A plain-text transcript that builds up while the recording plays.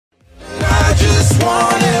just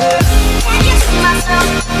want it. Can you see myself?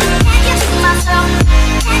 Can you see myself?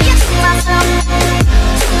 Can you see myself?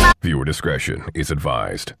 Viewer discretion is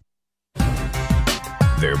advised.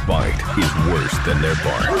 Their bite is worse than their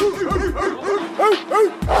bark.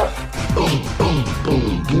 Boom, boom,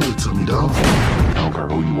 boom. Give it to me, dog. I don't care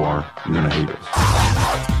who you are, you're gonna hate us.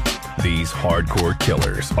 These hardcore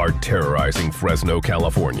killers are terrorizing Fresno,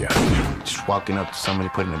 California. Just walking up to somebody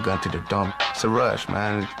putting a gun to their thumb. It's a rush,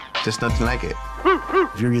 man. Just nothing like it.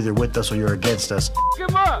 You're either with us or you're against us. Kick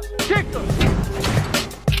him up! Kick him!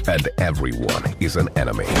 And everyone is an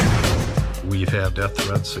enemy. We've had death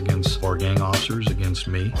threats against our gang officers, against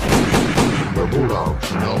me. We're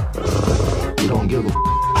Bulldogs, you know? We don't give a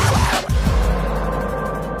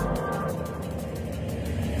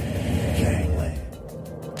Gangland.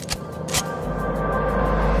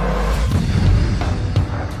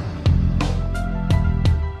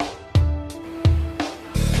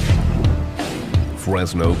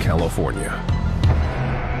 Fresno, California.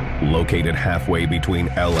 Located halfway between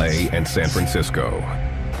LA and San Francisco.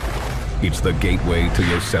 It's the gateway to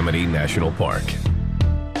Yosemite National Park.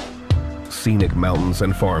 Scenic mountains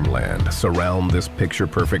and farmland surround this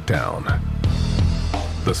picture-perfect town.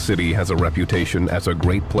 The city has a reputation as a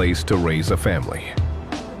great place to raise a family.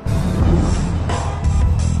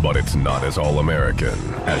 But it's not as all-American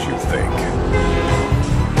as you think.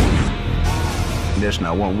 There's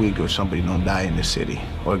not 1 week or somebody don't die in the city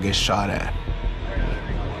or get shot at.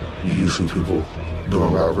 You see people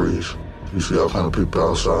doing robberies. You see all kind of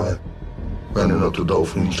people outside, running up to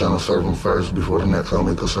dolphins, trying to serve them first before the next time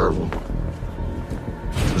they can serve them.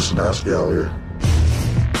 It's nasty out here.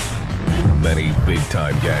 Many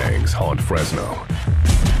big-time gangs haunt Fresno.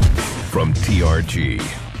 From TRG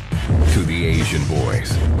to the Asian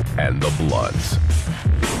Boys and the Bloods.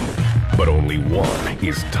 But only one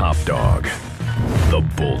is top dog, the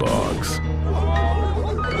Bulldogs.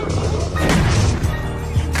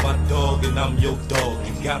 My dog and I'm your dog.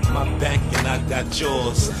 You got my back and I got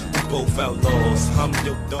yours. We both outlaws. I'm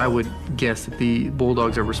your dog. I would guess that the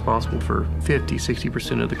Bulldogs are responsible for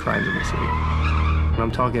 50–60% of the crimes in the city.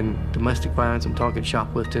 I'm talking domestic violence, I'm talking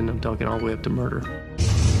shoplifting, I'm talking all the way up to murder.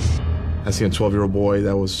 I see a 12-year-old boy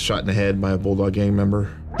that was shot in the head by a Bulldog gang member.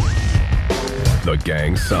 The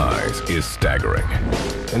gang size is staggering.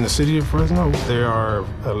 In the city of Fresno, there are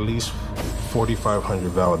at least 4,500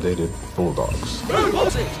 validated Bulldogs.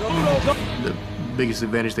 The biggest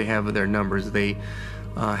advantage they have of their numbers, they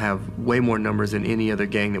have way more numbers than any other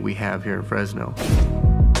gang that we have here in Fresno.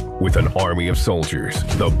 With an army of soldiers,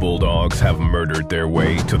 the Bulldogs have murdered their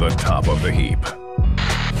way to the top of the heap.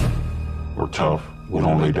 We're tough. We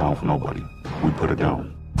don't lay down for nobody. We put it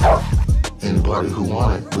down. Anybody who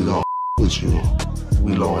want it, we gon' with you.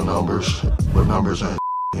 We low in numbers, but numbers ain't,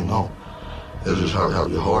 you know. It's just how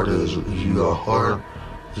your heart is. If you got heart,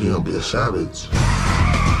 you're gonna be a savage.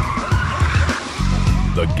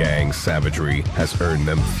 The gang savagery has earned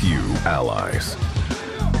them few allies.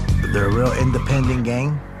 They're a real independent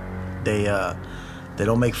gang. They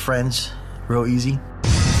don't make friends real easy.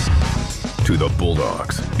 To the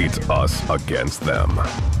Bulldogs, it's us against them.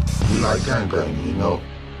 We like gangbanging, you know.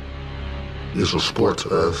 It's a sport to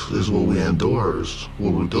us. It's what we endure. It's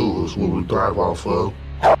what we do. It's what we thrive off of.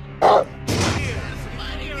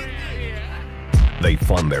 They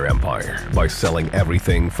fund their empire by selling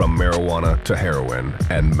everything from marijuana to heroin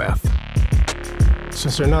and meth.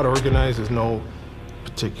 Since they're not organized, there's no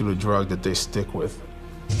particular drug that they stick with.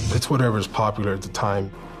 It's whatever's popular at the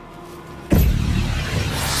time.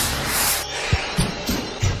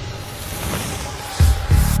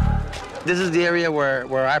 This is the area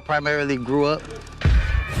where I primarily grew up.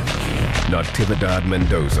 Natividad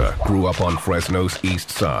Mendoza grew up on Fresno's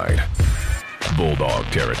east side, Bulldog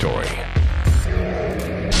territory.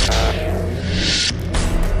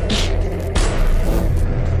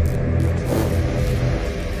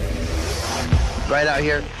 Right out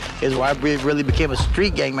here is where I really became a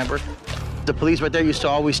street gang member. The police right there used to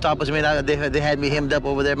always stop us. I mean, they had me hemmed up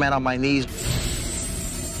over there, man, on my knees.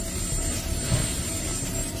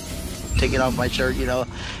 Taking off my shirt, you know,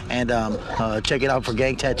 and checking out for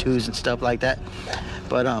gang tattoos and stuff like that.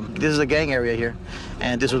 But this is a gang area here,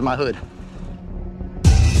 and this was my hood.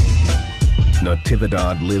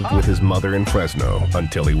 Natividad lived with his mother in Fresno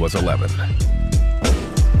until he was 11.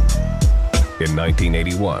 In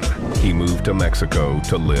 1981, he moved to Mexico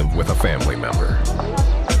to live with a family member.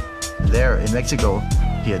 There in Mexico,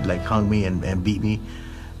 he had like hung me and beat me,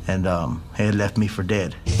 and he had left me for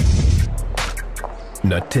dead.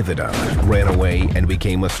 Natividad ran away and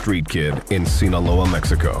became a street kid in Sinaloa,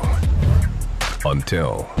 Mexico.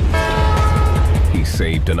 Until he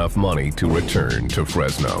saved enough money to return to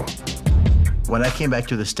Fresno. When I came back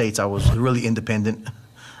to the States, I was really independent.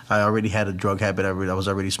 I already had a drug habit. I was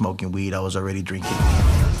already smoking weed. I was already drinking.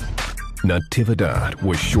 Natividad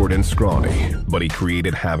was short and scrawny, but he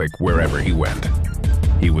created havoc wherever he went.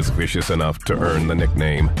 He was vicious enough to earn the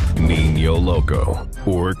nickname Niño Loco,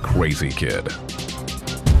 or Crazy Kid.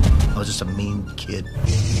 I was just a mean kid.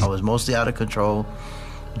 I was mostly out of control,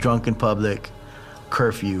 drunk in public,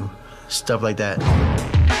 curfew, stuff like that.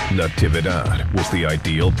 Natividad was the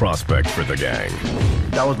ideal prospect for the gang.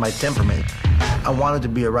 That was my temperament. I wanted to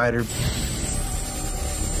be a writer.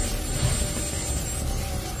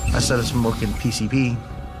 I started smoking PCP.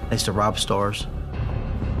 I used to rob stores.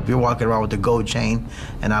 If you're walking around with a gold chain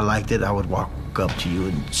and I liked it, I would walk up to you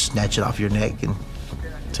and snatch it off your neck and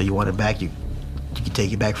say you want it back, you can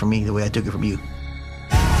take it back from me the way I took it from you.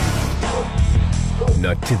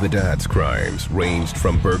 Natividad's crimes ranged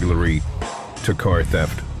from burglary to car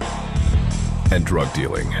theft and drug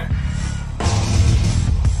dealing.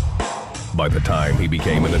 By the time he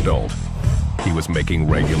became an adult, he was making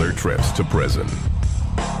regular trips to prison.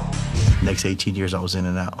 Next 18 years I was in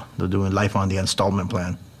and out. They're doing life on the installment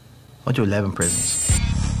plan. Went to 11 prisons.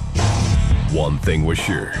 One thing was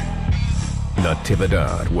sure.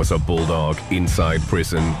 Natividad was a bulldog inside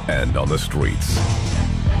prison and on the streets.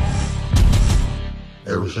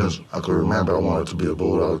 Ever since I could remember, I wanted to be a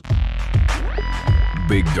bulldog.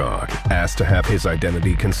 Big Dog asked to have his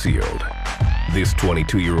identity concealed. This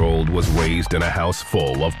 22-year-old was raised in a house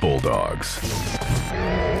full of bulldogs.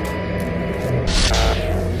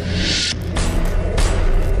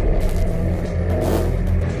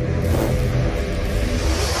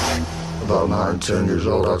 About 9, 10 years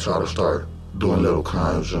old, I tried to start doing little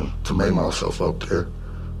crimes and to make myself up there,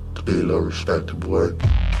 to be a little respected boy.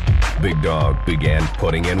 Big Dog began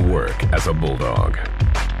putting in work as a bulldog.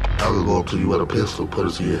 I could go up to you with a pistol, put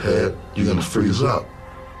it to your head, you're gonna freeze up.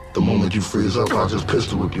 The moment you freeze up, I'll just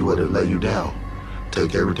pistol whip you with it, lay you down.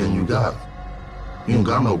 Take everything you got. You ain't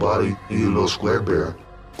got nobody, you a little square bear.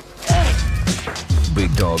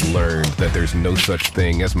 Big Dog learned that there's no such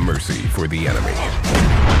thing as mercy for the enemy.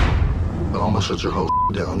 I'm gonna shut your whole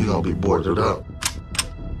down, you're gonna be boarded up.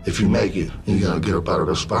 If you make it, you're gonna get up out of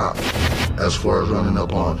the spot. As far as running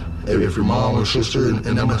up on, if your mom or sister and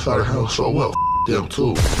them inside the house, so well, them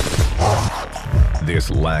too. This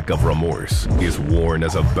lack of remorse is worn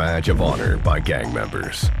as a badge of honor by gang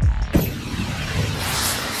members.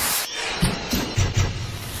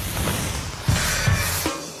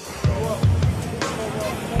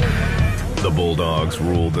 The Bulldogs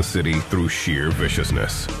ruled the city through sheer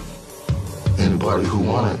viciousness. Anybody who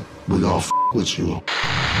want it, we gonna f with you.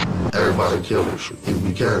 Everybody killers.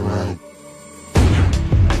 We care, man.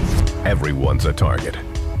 Everyone's a target.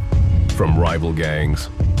 From rival gangs,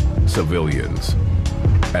 civilians,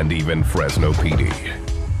 and even Fresno PD.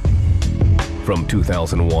 From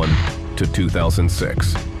 2001 to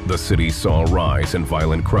 2006, the city saw a rise in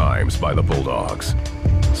violent crimes by the Bulldogs.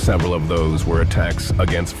 Several of those were attacks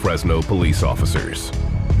against Fresno police officers.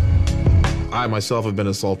 I myself have been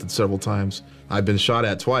assaulted several times. I've been shot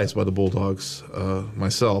at twice by the Bulldogs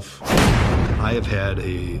myself. I have had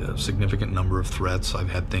a significant number of threats.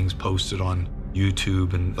 I've had things posted on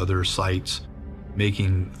YouTube and other sites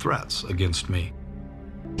making threats against me.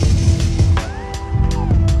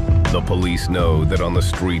 The police know that on the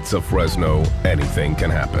streets of Fresno, anything can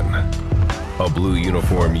happen. A blue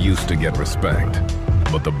uniform used to get respect,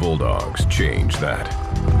 but the Bulldogs changed that.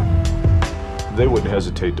 They wouldn't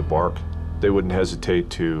hesitate to bark. They wouldn't hesitate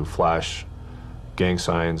to flash gang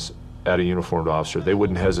signs at a uniformed officer. They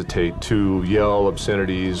wouldn't hesitate to yell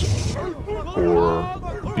obscenities or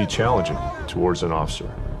be challenging towards an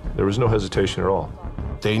officer. There was no hesitation at all.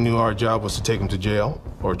 They knew our job was to take them to jail,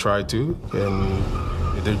 or try to,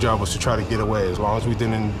 and their job was to try to get away, as long as we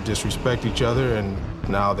didn't disrespect each other, and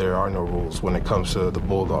now there are no rules when it comes to the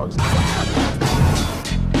Bulldogs.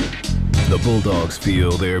 The Bulldogs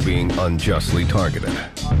feel they're being unjustly targeted.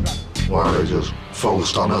 Why are they just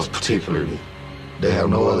focused on us particularly? They have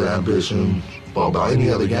no other ambition about any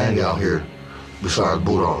other gang out here besides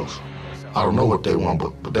Bulldogs. I don't know what they want,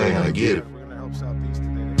 but they ain't gonna get it.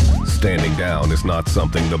 Standing down is not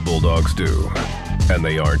something the Bulldogs do, and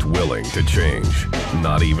they aren't willing to change,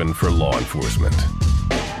 not even for law enforcement.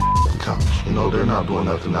 Cops, you know, they're not doing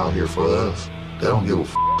nothing out here for us. They don't give a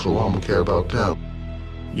f, so I don't care about them.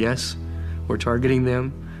 Yes, we're targeting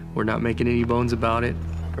them. We're not making any bones about it,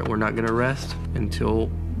 but we're not gonna rest until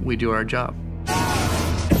we do our job.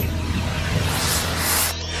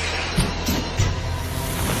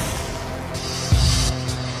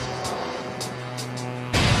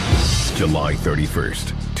 July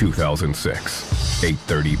 31st, 2006,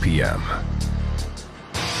 8:30 p.m.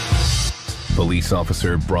 Police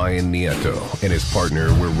officer Brian Nieto and his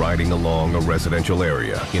partner were riding along a residential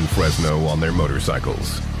area in Fresno on their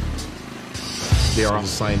motorcycles. They are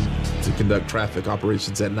assigned to conduct traffic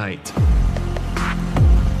operations at night.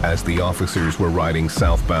 As the officers were riding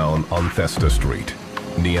southbound on Thesta Street,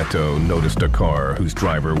 Nieto noticed a car whose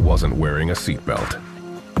driver wasn't wearing a seatbelt.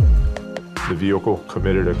 The vehicle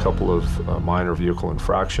committed a couple of minor vehicle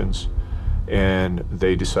infractions, and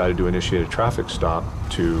they decided to initiate a traffic stop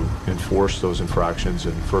to enforce those infractions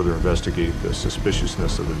and further investigate the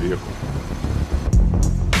suspiciousness of the vehicle.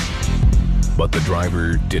 But the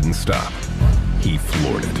driver didn't stop. He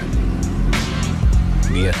floored it.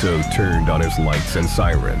 Nieto turned on his lights and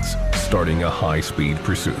sirens, starting a high-speed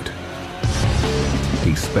pursuit.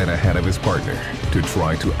 He sped ahead of his partner to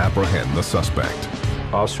try to apprehend the suspect.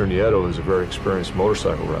 Officer Nieto is a very experienced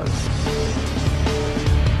motorcycle rider.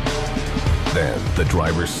 Then the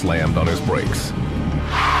driver slammed on his brakes.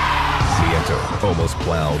 Nieto almost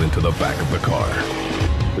plowed into the back of the car.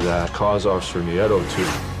 That caused Officer Nieto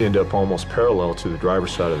to end up almost parallel to the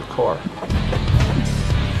driver's side of the car.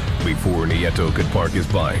 Before Nieto could park his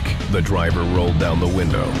bike, the driver rolled down the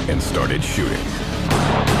window and started shooting.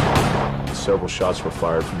 Several shots were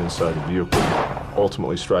fired from inside the vehicle,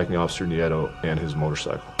 ultimately striking Officer Nieto and his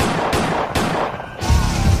motorcycle.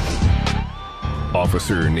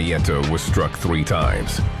 Officer Nieto was struck 3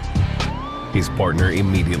 times. His partner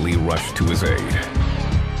immediately rushed to his aid.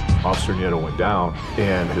 Officer Nieto went down,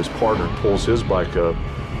 and his partner pulls his bike up,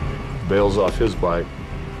 bails off his bike,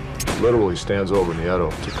 literally stands over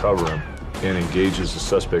Nieto to cover him, and engages the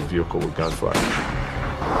suspect vehicle with gunfire.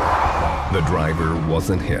 The driver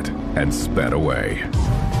wasn't hit and sped away.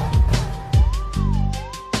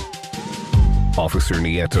 Officer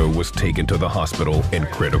Nieto was taken to the hospital in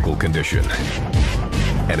critical condition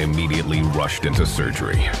and immediately rushed into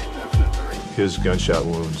surgery. His gunshot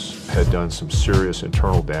wounds had done some serious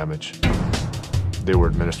internal damage. They were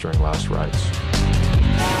administering last rites.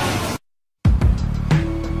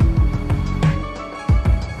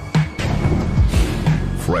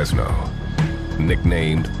 Fresno,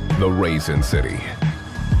 nicknamed the Raisin City.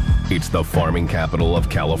 It's the farming capital of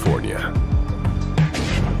California.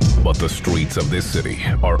 But the streets of this city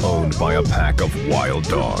are owned by a pack of wild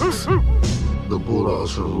dogs. The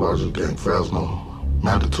Bulldogs are the largest gang in Fresno.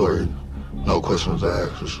 Mandatory, no questions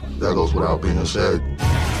asked. That goes without being said.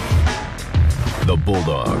 The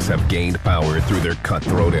Bulldogs have gained power through their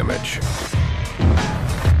cutthroat image.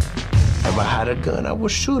 If I had a gun, I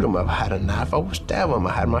would shoot him. If I had a knife, I would stab him.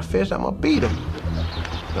 If I had my fist, I'm gonna beat him. You know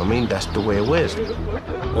what I mean? That's the way it was.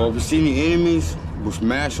 Well, if we see any enemies, we'll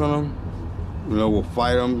smash on them. You know, we'll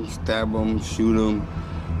fight them, stab them, shoot them,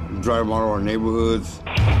 drive them out of our neighborhoods.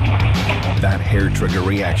 That hair trigger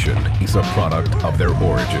reaction is a product of their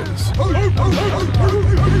origins.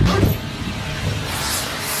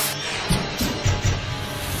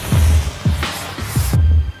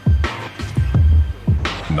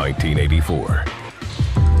 1984,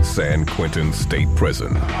 San Quentin State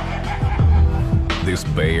Prison. This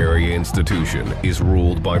Bay Area institution is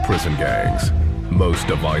ruled by prison gangs, most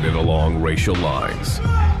divided along racial lines.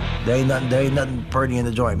 There ain't nothing pretty in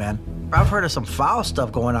the joint, man. I've heard of some foul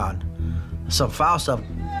stuff going on. Some foul stuff,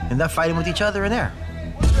 and they're fighting with each other in there.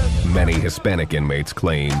 Many Hispanic inmates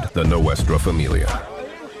claimed the Nuestra Familia.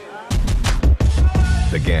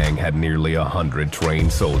 The gang had nearly 100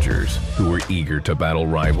 trained soldiers who were eager to battle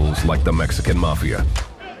rivals like the Mexican Mafia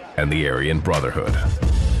and the Aryan Brotherhood.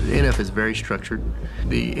 The NF is very structured.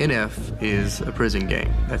 The NF is a prison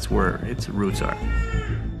gang. That's where its roots are.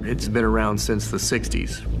 It's been around since the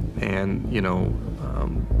 60s, and, you know,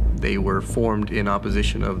 they were formed in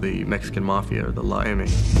opposition of the Mexican Mafia, or the La M.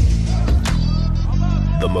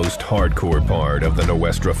 The most hardcore part of the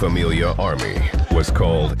Nuestra Familia army was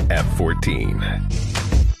called F-14.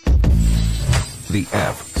 The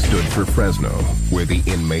F stood for Fresno, where the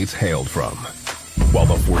inmates hailed from, while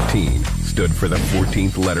the 14 stood for the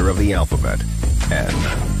 14th letter of the alphabet, N.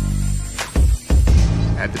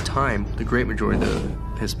 At the time, the great majority of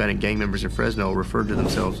the Hispanic gang members in Fresno referred to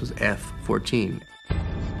themselves as F-14.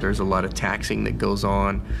 There's a lot of taxing that goes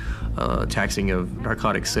on, taxing of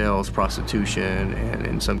narcotic sales, prostitution, and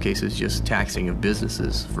in some cases just taxing of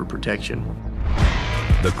businesses for protection.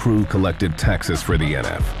 The crew collected taxes for the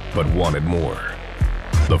NF, but wanted more.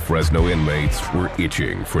 The Fresno inmates were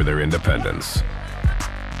itching for their independence.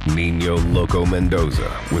 Nino Loco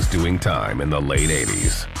Mendoza was doing time in the late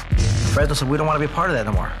 80s. Fresno said, we don't want to be a part of that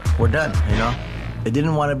no more. We're done, you know? They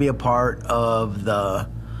didn't want to be a part of the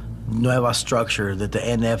Nueva structure that the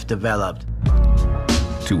NF developed.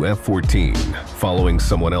 To F-14, following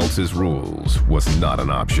someone else's rules was not an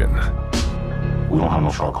option. We don't have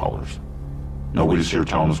no shot callers. Nobody's here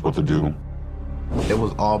telling us what to do. It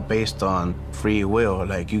was all based on free will,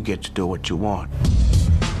 like you get to do what you want.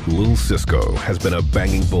 Lil Cisco has been a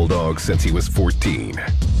banging bulldog since he was 14.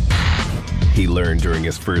 He learned during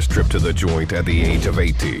his first trip to the joint at the age of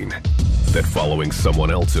 18 that following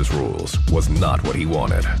someone else's rules was not what he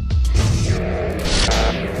wanted.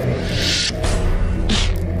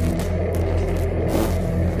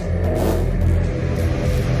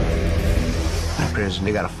 In prison,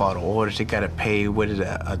 they gotta follow orders. They gotta pay, what is it,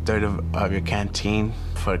 a third of your canteen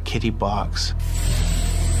for a kitty box.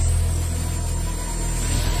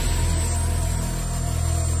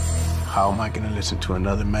 How am I gonna listen to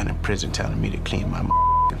another man in prison telling me to clean my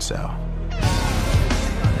cell?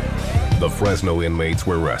 The Fresno inmates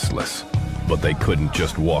were restless, but they couldn't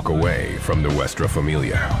just walk away from Nuestra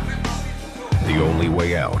Familia. The only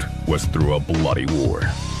way out was through a bloody war.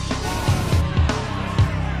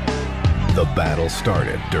 The battle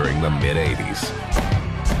started during the mid-80s.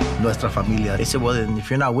 Nuestra Familia. They said, well, then if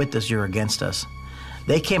you're not with us, you're against us.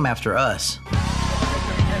 They came after us.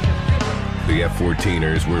 The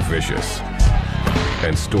F-14ers were vicious,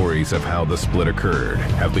 and stories of how the split occurred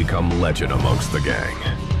have become legend amongst the gang.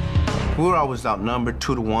 We were always outnumbered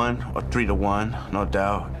 2-to-1 or 3-to-1, no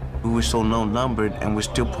doubt. We were so no-numbered and we're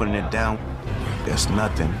still putting it down. That's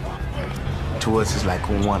nothing. To us, it's like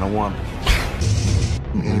a 1-on-1.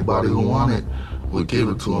 Anybody who want it, we give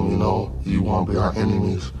it to them, you know. You want to be our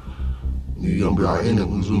enemies. You're going to be our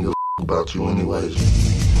enemies. We give a about you anyways.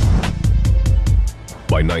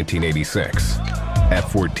 By 1986,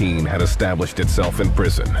 F-14 had established itself in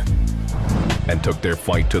prison and took their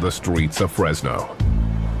fight to the streets of Fresno.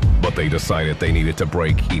 But they decided they needed to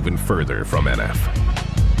break even further from NF.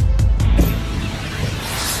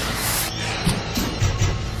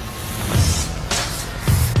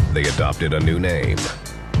 They adopted a new name,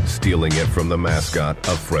 stealing it from the mascot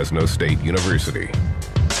of Fresno State University,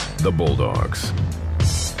 the Bulldogs.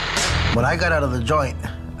 When I got out of the joint,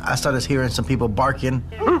 I started hearing some people barking,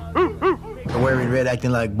 wearing red,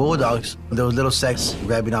 acting like bulldogs. There was little sex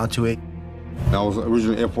grabbing onto it. I was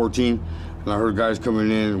originally F-14, and I heard guys coming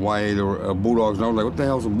in, YA, they were bulldogs, and I was like, what the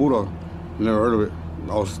hell's a bulldog? Never heard of it.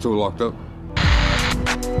 I was still locked up.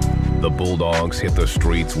 The Bulldogs hit the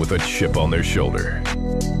streets with a chip on their shoulder.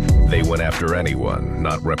 They went after anyone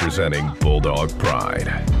not representing Bulldog pride.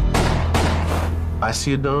 I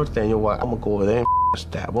see another thing, you know what? I'm gonna go over there and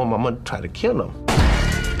stab him. I'm gonna try to kill him.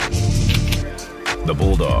 The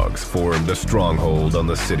Bulldogs formed a stronghold on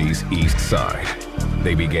the city's east side.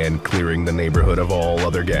 They began clearing the neighborhood of all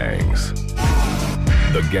other gangs.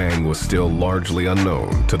 The gang was still largely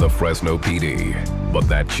unknown to the Fresno PD, but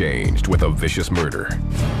that changed with a vicious murder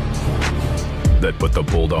that put the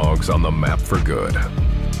Bulldogs on the map for good.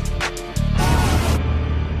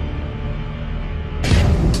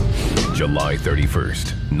 July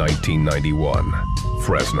 31st, 1991,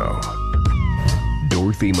 Fresno.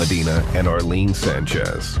 Dorothy Medina and Arlene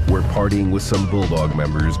Sanchez were partying with some Bulldog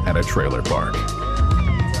members at a trailer park.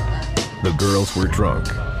 The girls were drunk,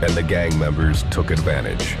 and the gang members took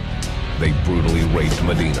advantage. They brutally raped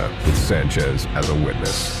Medina with Sanchez as a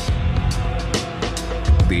witness.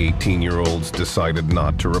 The 18-year-olds decided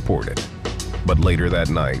not to report it, but later that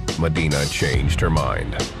night, Medina changed her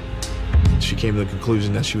mind. She came to the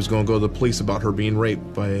conclusion that she was going to go to the police about her being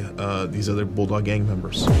raped by these other Bulldog gang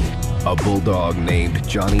members. A Bulldog named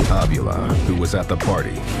Johnny Avila, who was at the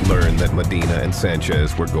party, learned that Medina and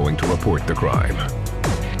Sanchez were going to report the crime.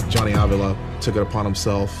 Johnny Avila took it upon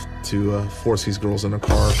himself to force these girls in a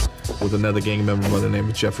car with another gang member by the name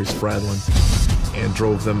of Jeffrey Spradlin and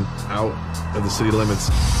drove them out of the city limits.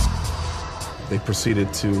 They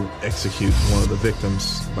proceeded to execute one of the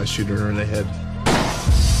victims by shooting her in the head.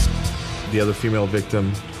 The other female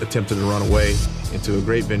victim attempted to run away into a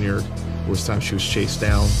grape vineyard, where this time she was chased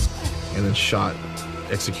down and then shot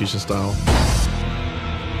execution style.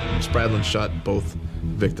 Spradlin shot both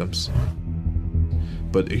victims,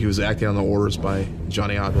 but he was acting on the orders by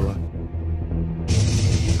Johnny Avila.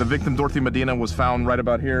 The victim, Dorothy Medina, was found right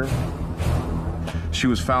about here. She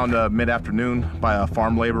was found mid-afternoon by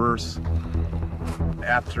farm laborers.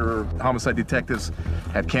 After homicide detectives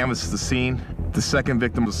had canvassed the scene, the second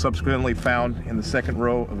victim was subsequently found in the second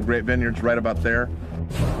row of the grape vineyards right about there.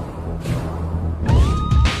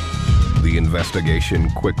 The investigation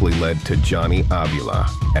quickly led to Johnny Avila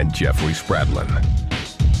and Jeffrey Spradlin.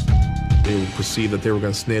 They perceived that they were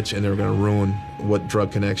going to snitch and they were going to ruin what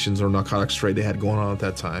drug connections or narcotics trade they had going on at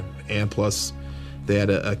that time. And plus, they had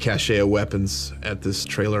a cache of weapons at this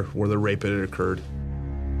trailer where the rape had occurred.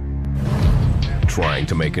 Trying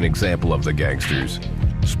to make an example of the gangsters,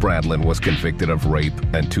 Spradlin was convicted of rape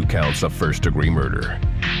and 2 counts of first-degree murder,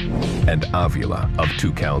 and Avila of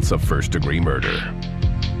 2 counts of first-degree murder.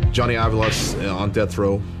 Johnny Avila's on death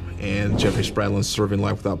row, and Jeffrey Spradlin's serving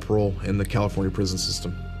life without parole in the California prison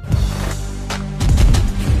system.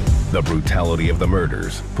 The brutality of the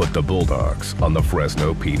murders put the Bulldogs on the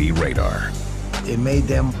Fresno PD radar. It made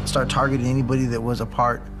them start targeting anybody that was a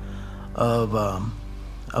part of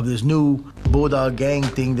this new Bulldog gang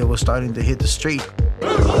thing that was starting to hit the street.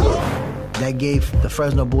 That gave the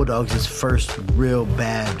Fresno Bulldogs its first real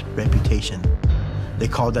bad reputation. They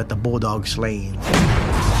called that the Bulldog slaying.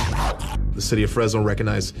 The city of Fresno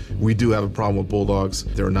recognized we do have a problem with Bulldogs.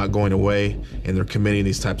 They're not going away, and they're committing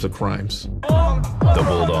these types of crimes. The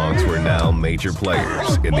Bulldogs were now major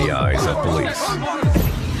players in the eyes of police.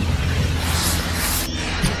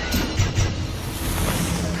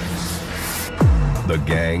 The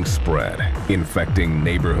gang spread, infecting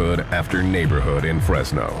neighborhood after neighborhood in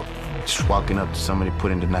Fresno. Just walking up to somebody,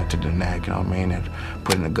 putting the knife to their neck, you know what I mean, and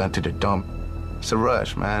putting a gun to their thumb. It's a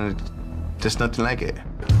rush, man. There's nothing like it.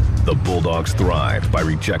 The Bulldogs thrived by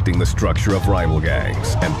rejecting the structure of rival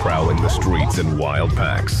gangs and prowling the streets in wild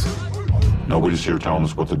packs. Nobody's here telling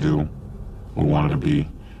us what to do. We wanted to be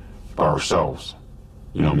by ourselves.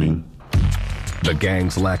 You know what I mean? The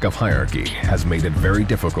gang's lack of hierarchy has made it very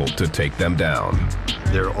difficult to take them down.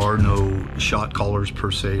 There are no shot callers per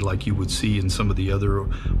se like you would see in some of the other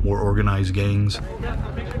more organized gangs.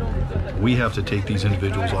 We have to take these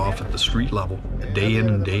individuals off at the street level, day in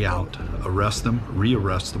and day out, arrest them,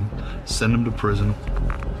 rearrest them, send them to prison.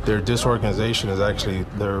 Their disorganization is actually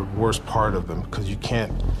their worst part of them, because you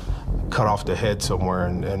can't cut off the head somewhere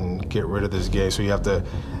and get rid of this gang, so you have to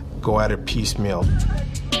go at it piecemeal.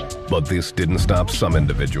 But this didn't stop some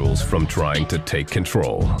individuals from trying to take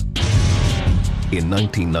control. In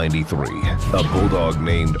 1993, a Bulldog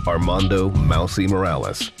named Armando Mousy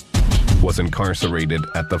Morales was incarcerated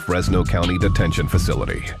at the Fresno County Detention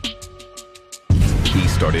Facility. He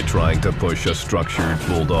started trying to push a structured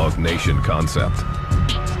Bulldog Nation concept.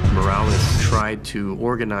 Morales tried to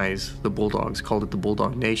organize the Bulldogs, called it the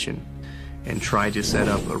Bulldog Nation, and tried to set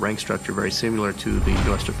up a rank structure very similar to the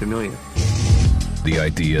Nuestra Familia. The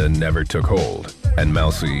idea never took hold, and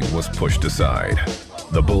Mousy was pushed aside.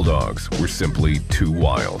 The Bulldogs were simply too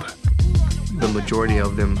wild. The majority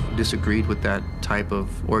of them disagreed with that type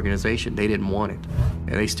of organization. They didn't want it,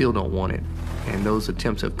 and they still don't want it. And those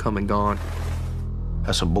attempts have come and gone.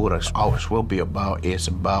 That's what Bulldogs always will be about. It's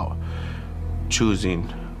about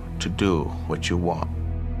choosing to do what you want.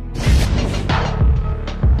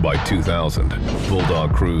 By 2000,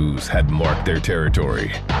 Bulldog crews had marked their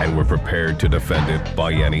territory and were prepared to defend it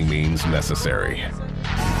by any means necessary.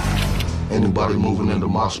 Anybody moving into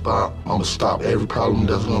my spot, I'm gonna stop every problem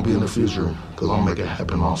that's gonna be in the future, because I'm gonna make it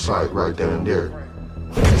happen on site right there and there.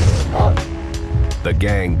 The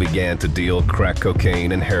gang began to deal crack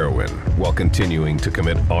cocaine and heroin while continuing to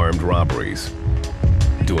commit armed robberies,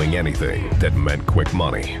 doing anything that meant quick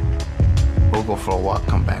money. We'll go for a walk,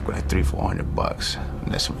 come back with like $300-400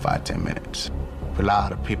 in less than 5-10 minutes. A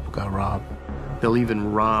lot of people got robbed. They'll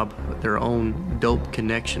even rob their own dope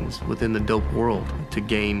connections within the dope world to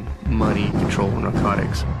gain money, control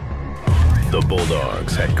narcotics. The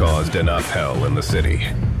Bulldogs had caused enough hell in the city,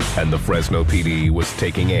 and the Fresno PD was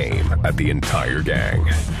taking aim at the entire gang.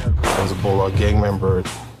 There was a Bulldog gang member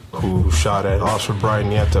who shot at Officer Brian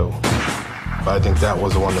Nieto. But I think that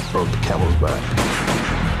was the one that broke the camel's back.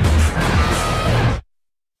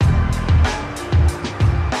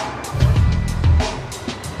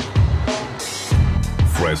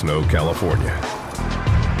 Fresno, California,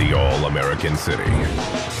 the all-American city.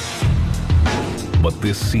 But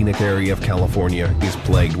this scenic area of California is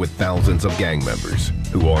plagued with thousands of gang members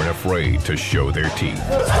who aren't afraid to show their teeth.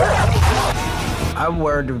 I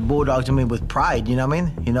wear the Bulldogs, I mean, with pride, you know what I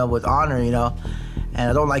mean? You know, with honor, you know? And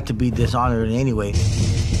I don't like to be dishonored in any way.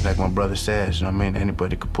 Like my brother says, you know what I mean?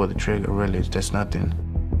 Anybody could pull the trigger, really. That's nothing.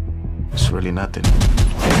 It's really nothing.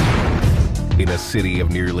 In a city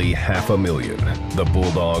of nearly 500,000, the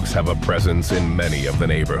Bulldogs have a presence in many of the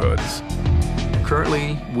neighborhoods.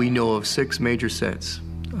 Currently, we know of 6 major sets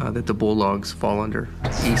that the Bulldogs fall under.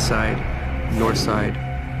 East Side, North Side,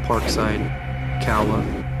 Park Side, Cala,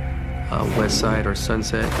 West Side or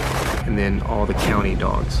Sunset, and then all the county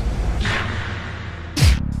dogs.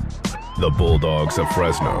 The Bulldogs of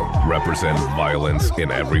Fresno represent violence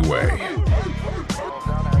in every way.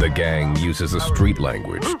 The gang uses a street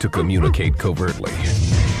language to communicate covertly.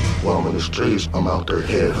 When I'm in the streets, I'm out there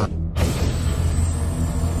head hunting.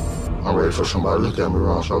 I'm ready for somebody to look at me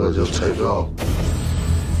wrong, so I just take it off.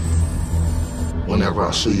 Whenever I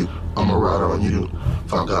see I'ma ride on you.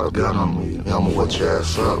 If I got a gun on me, I'ma wet your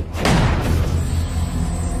ass up.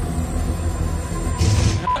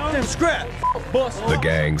 The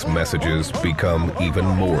gang's messages become even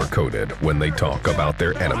more coded when they talk about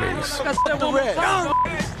their enemies.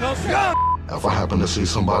 If I happen to see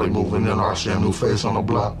somebody moving in or I see a new face on the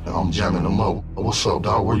block, I'm jamming them up. What's up,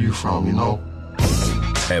 dog? Where you from, you know?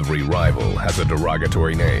 Every rival has a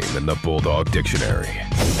derogatory name in the Bulldog Dictionary.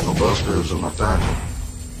 No Buskers and Nathaniel.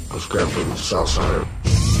 Let's grab for the south side.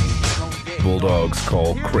 Bulldogs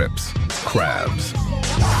call Crips crabs.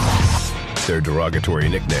 Their derogatory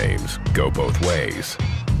nicknames go both ways.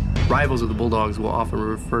 Rivals of the Bulldogs will often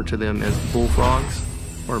refer to them as bullfrogs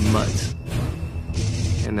or mutts.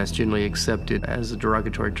 And that's generally accepted as a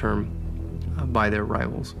derogatory term by their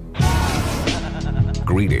rivals.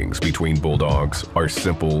 Greetings between Bulldogs are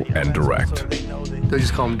simple and direct. They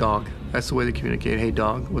just call them dog. That's the way they communicate. Hey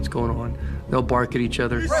dog, what's going on? They'll bark at each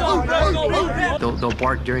other. They'll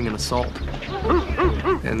bark during an assault.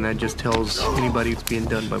 And that just tells anybody it's being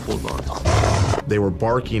done by Bulldogs. They were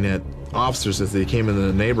barking at officers as they came into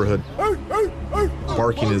the neighborhood.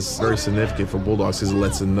 Barking is very significant for Bulldogs because it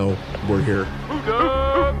lets them know we're here.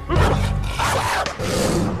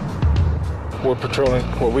 We're patrolling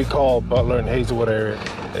what we call Butler and Hazelwood area.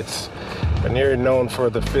 It's an area known for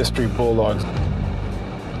the Fifth Street Bulldogs.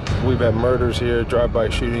 We've had murders here, drive-by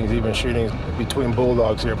shootings, even shootings between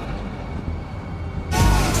Bulldogs here.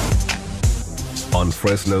 On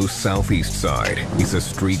Fresno's southeast side is a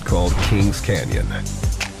street called Kings Canyon.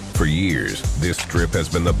 For years, this strip has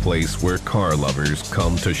been the place where car lovers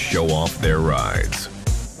come to show off their rides.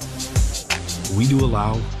 We do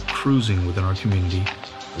allow cruising within our community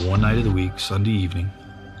one night of the week, Sunday evening,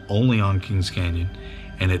 only on Kings Canyon,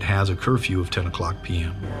 and it has a curfew of 10 o'clock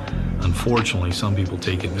p.m. Unfortunately, some people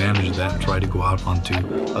take advantage of that and try to go out onto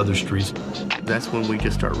other streets. That's when we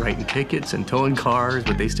just start writing tickets and towing cars,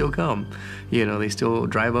 but they still come. You know, they still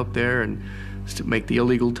drive up there and make the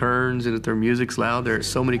illegal turns, and if their music's loud, there's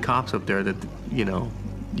so many cops up there that, you know,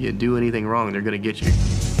 you do anything wrong, they're gonna get you.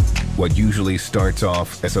 What usually starts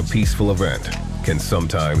off as a peaceful event can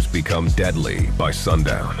sometimes become deadly by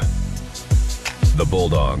sundown. The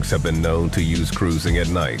Bulldogs have been known to use cruising at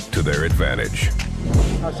night to their advantage.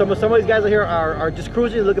 Some of these guys out here are just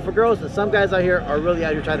cruising, looking for girls, and some guys out here are really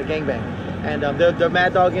out here trying to gangbang. And they're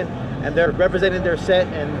mad dogging, and they're representing their set,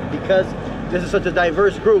 and because this is such a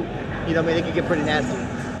diverse group, you know, I mean, they can get pretty nasty.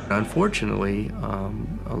 Unfortunately,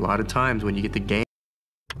 a lot of times when you get the gang,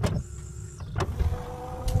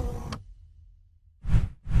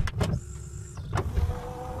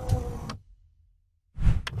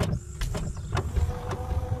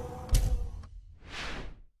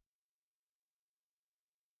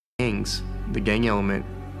 the gang element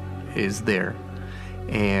is there,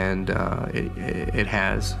 and it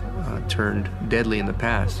has turned deadly in the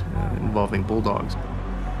past involving Bulldogs.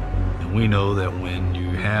 And we know that when you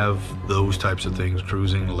have those types of things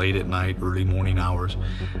cruising late at night, early morning hours,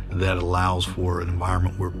 that allows for an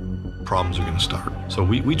environment where problems are going to start. So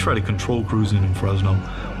we try to control cruising in Fresno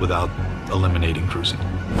without eliminating cruising.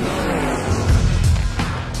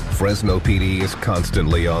 Fresno PD is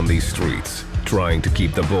constantly on these streets, trying to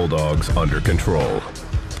keep the Bulldogs under control.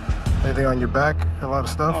 Anything on your back? A lot of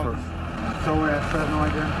stuff? Or? So we're at Fresno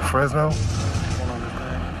again? Fresno?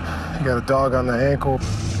 You got a dog on the ankle.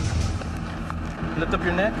 Lift up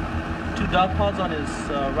your neck. 2 dog paws on his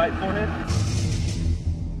right forehead.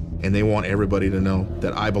 And they want everybody to know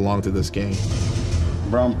that I belong to this gang.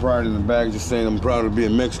 Brown pride in the bag, just saying I'm proud to be a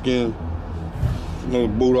Mexican. Another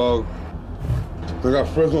Bulldog. I got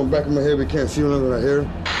Fresno back in my head, we can't see nothing right here.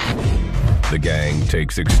 The gang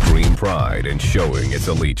takes extreme pride in showing its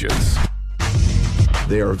allegiance.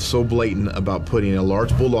 They are so blatant about putting a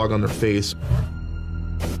large bulldog on their face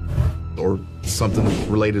or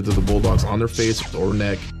something related to the Bulldogs on their face or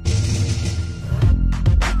neck.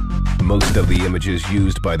 Most of the images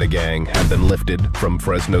used by the gang have been lifted from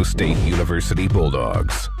Fresno State University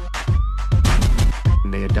Bulldogs.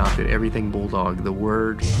 They adopted everything Bulldog, the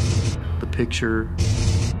word, the picture,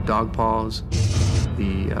 dog paws,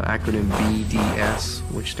 the acronym BDS,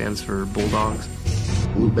 which stands for Bulldogs.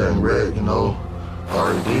 We bang red, you know.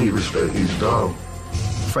 R&D, respect each dog.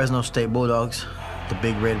 Fresno State Bulldogs, the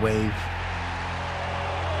big red wave.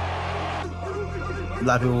 A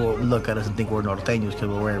lot of people will look at us and think we're Norteños because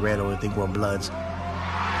we're wearing red, or they think we're Bloods.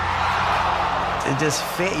 It just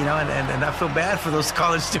fit, you know, and I feel bad for those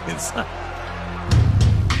college students.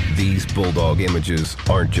 These Bulldog images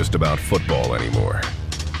aren't just about football anymore.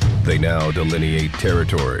 They now delineate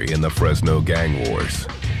territory in the Fresno gang wars.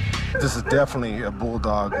 This is definitely a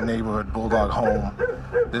bulldog neighborhood, bulldog home.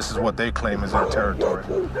 This is what they claim is their territory.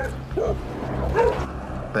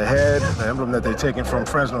 The head, the emblem that they're taking from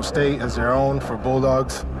Fresno State as their own for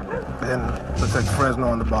bulldogs, and looks like Fresno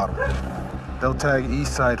on the bottom. They'll tag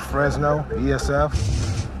East Side Fresno,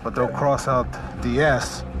 ESF, but they'll cross out the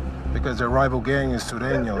S because their rival gang is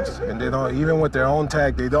Sureños, and they don't, even with their own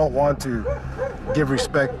tag, they don't want to give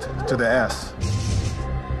respect to the S.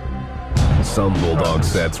 Some bulldog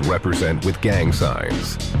sets represent with gang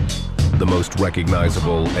signs. The most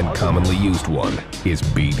recognizable and commonly used one is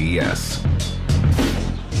BDS.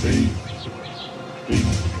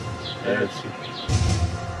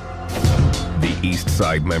 The East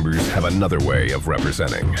Side members have another way of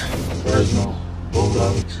representing. Fresno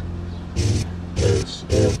Bulldogs.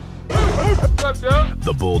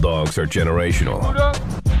 The Bulldogs are generational,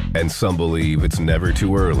 and some believe it's never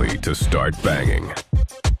too early to start banging.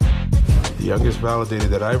 The youngest validated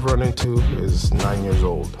that I've run into is 9 years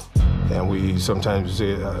old. And we sometimes,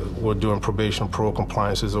 we're doing probation parole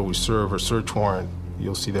compliances, or we serve a search warrant.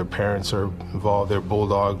 You'll see their parents are involved, they're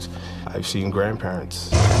bulldogs. I've seen grandparents.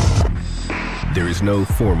 There is no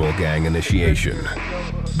formal gang initiation,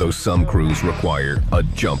 though some crews require a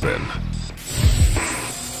jump-in.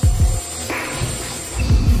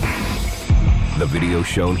 The video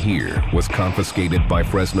shown here was confiscated by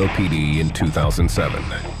Fresno PD in 2007.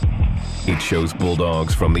 It shows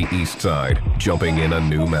bulldogs from the East Side jumping in a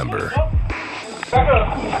new member.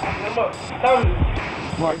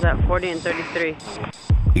 What is that, 40 and 33?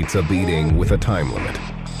 It's a beating with a time limit.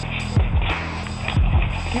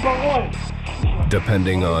 Keep on going.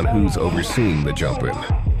 Depending on who's overseeing the jump-in,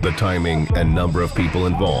 the timing and number of people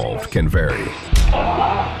involved can vary.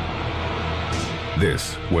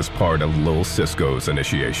 This was part of Lil Cisco's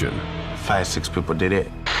initiation. 5, 6 people did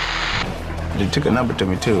it. They took a number to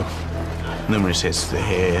me too. Numerous hits to the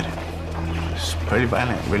head. It's pretty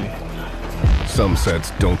violent, really. Some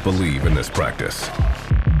sets don't believe in this practice.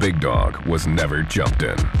 Big Dog was never jumped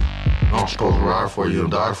in. I'm supposed to ride for you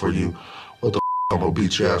and die for you. What the I'm gonna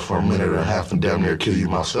beat your ass for a minute and a half and damn near kill you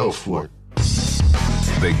myself for it.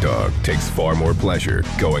 Big Dog takes far more pleasure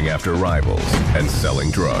going after rivals and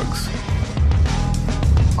selling drugs.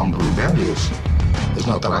 I'm rebellious. It's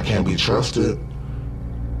not that I can't be trusted.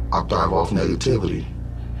 I thrive off negativity.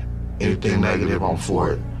 Anything negative, I'm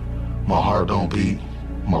for it. My heart don't beat.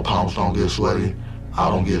 My palms don't get sweaty. I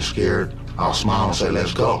don't get scared. I'll smile and say,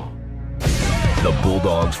 let's go. The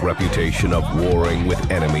Bulldogs' reputation of warring with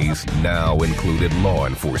enemies now included law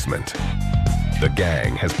enforcement. The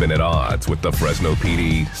gang has been at odds with the Fresno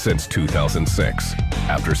PD since 2006,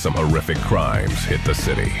 after some horrific crimes hit the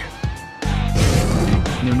city.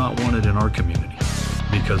 They're not wanted in our community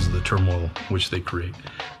because of the turmoil which they create,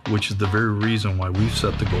 which is the very reason why we've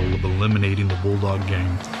set the goal of eliminating the Bulldog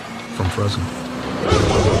gang from Fresno.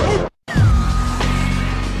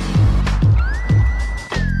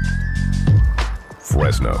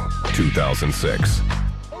 Fresno, 2006.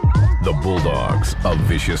 The Bulldogs, a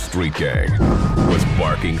vicious street gang, was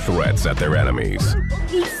barking threats at their enemies.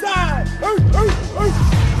 East side!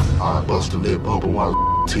 I bust the lip open, watch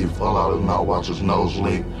his teeth fall out of his mouth, watch his nose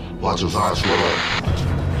leak, watch his eyes swell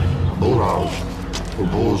up. Bulldogs. We're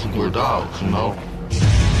bulls, we're dogs, you know?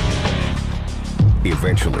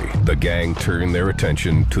 Eventually, the gang turned their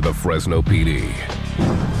attention to the Fresno PD.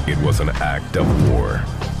 It was an act of war.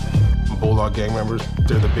 Bulldog gang members,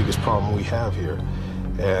 they're the biggest problem we have here.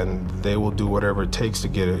 And they will do whatever it takes to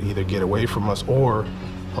either get away from us or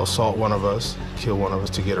assault one of us, kill one of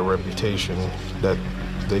us to get a reputation that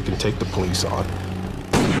they can take the police on.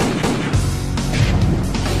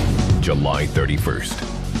 July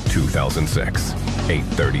 31st, 2006,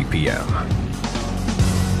 8:30 p.m.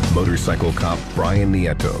 Motorcycle cop Brian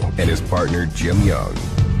Nieto and his partner Jim Young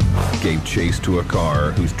gave chase to a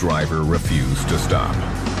car whose driver refused to stop.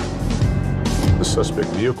 The suspect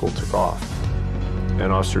vehicle took off,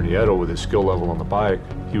 and Officer Nieto, with his skill level on the bike,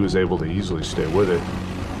 he was able to easily stay with it,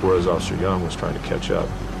 whereas Officer Young was trying to catch up.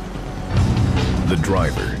 The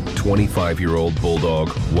driver, 25-year-old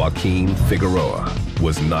Bulldog Joaquin Figueroa,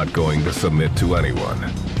 was not going to submit to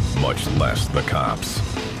anyone, much less the cops.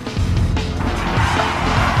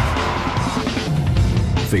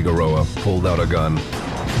 Figueroa pulled out a gun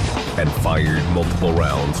and fired multiple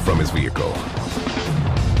rounds from his vehicle.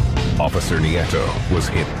 Officer Nieto was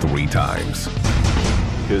hit 3 times.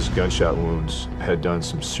 His gunshot wounds had done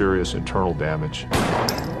some serious internal damage.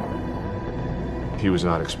 He was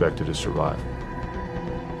not expected to survive.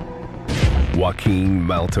 Joaquin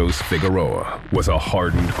Maltos Figueroa was a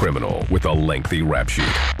hardened criminal with a lengthy rap sheet.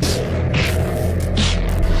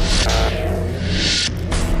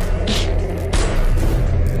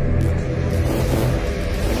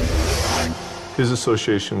 His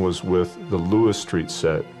association was with the Lewis Street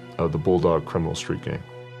set of the Bulldog criminal street gang.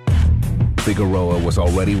 Figueroa was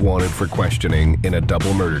already wanted for questioning in a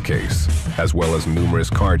double murder case, as well as numerous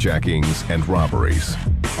carjackings and robberies.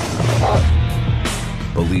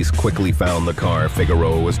 Police quickly found the car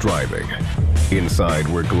Figueroa was driving. Inside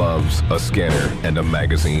were gloves, a scanner, and a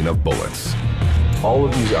magazine of bullets. All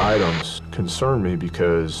of these items concerned me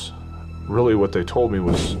because really what they told me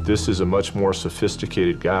was this is a much more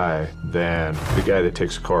sophisticated guy than the guy that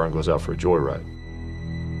takes a car and goes out for a joyride.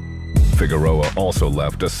 Figueroa also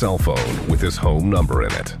left a cell phone with his home number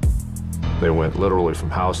in it. They went literally from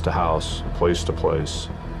house to house, place to place,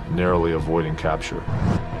 narrowly avoiding capture.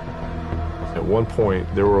 At one point,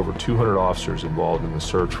 there were over 200 officers involved in the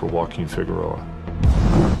search for Joaquin Figueroa.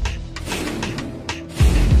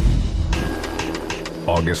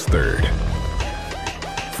 August 3rd.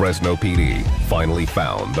 Fresno PD finally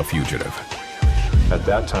found the fugitive. At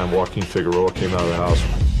that time, Joaquin Figueroa came out of the house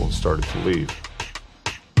and started to leave.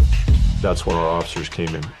 That's when our officers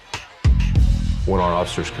came in. When our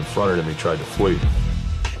officers confronted him, he tried to flee.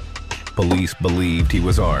 Police believed he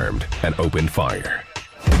was armed and opened fire.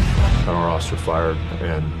 And our officer fired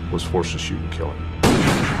and was forced to shoot and kill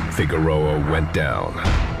him. Figueroa went down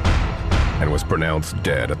and was pronounced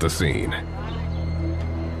dead at the scene.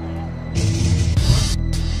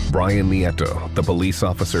 Brian Nieto, the police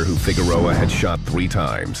officer who Figueroa had shot 3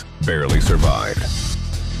 times, barely survived.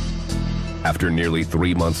 After nearly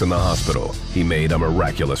 3 months in the hospital, he made a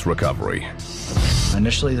miraculous recovery.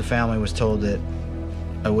 Initially, the family was told that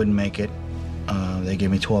I wouldn't make it. They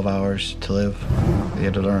gave me 12 hours to live. They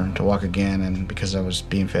had to learn to walk again, and because I was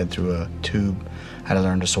being fed through a tube, I had to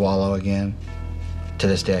learn to swallow again. To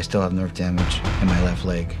this day, I still have nerve damage in my left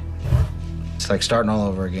leg. It's like starting all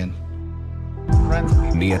over again.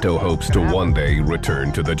 Nieto hopes to one day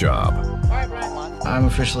return to the job. I'm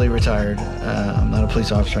officially retired. I'm not a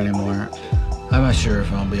police officer anymore. I'm not sure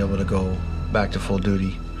if I'll be able to go back to full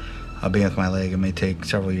duty. I'll be with my leg. It may take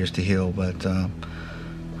several years to heal, but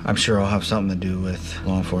I'm sure I'll have something to do with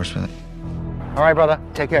law enforcement. All right, brother.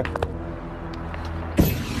 Take care.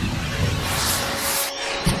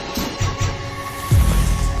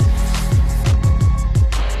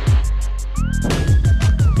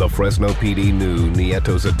 The Fresno PD knew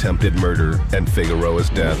Nieto's attempted murder and Figueroa's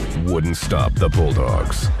death wouldn't stop the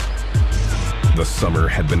Bulldogs. The summer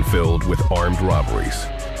had been filled with armed robberies,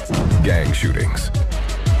 gang shootings,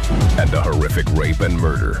 and a horrific rape and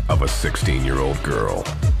murder of a 16-year-old girl.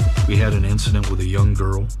 We had an incident with a young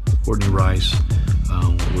girl, Courtney Rice,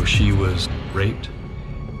 where she was raped,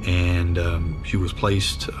 and she was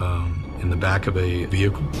placed in the back of a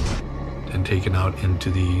vehicle and taken out into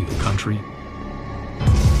the country.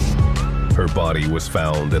 Her body was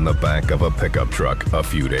found in the back of a pickup truck a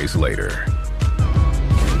few days later.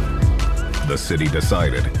 The city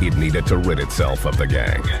decided it needed to rid itself of the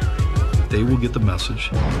gang. They will get the message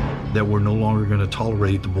that we're no longer going to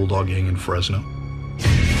tolerate the Bulldog gang in Fresno.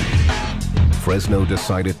 Fresno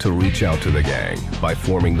decided to reach out to the gang by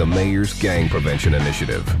forming the Mayor's Gang Prevention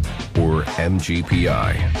Initiative, or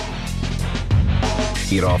MGPI.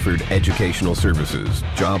 It offered educational services,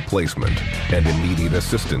 job placement, and immediate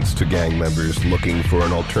assistance to gang members looking for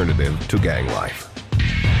an alternative to gang life.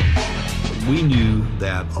 We knew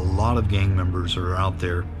that a lot of gang members are out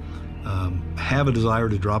there have a desire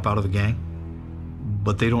to drop out of the gang,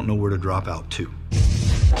 but they don't know where to drop out to.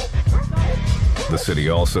 The city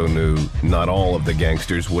also knew not all of the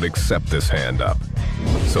gangsters would accept this hand up,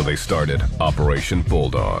 so they started Operation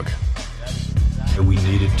Bulldog. We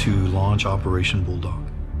needed to launch Operation Bulldog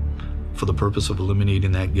for the purpose of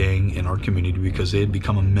eliminating that gang in our community because they had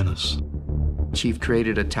become a menace. Chief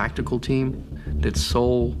created a tactical team that's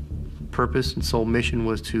sole purpose and sole mission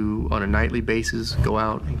was to, on a nightly basis, go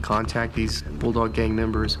out and contact these Bulldog gang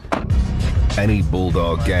members. Any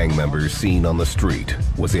Bulldog gang member seen on the street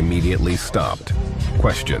was immediately stopped,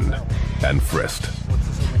 questioned, and frisked.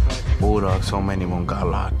 Bulldogs, so many of them got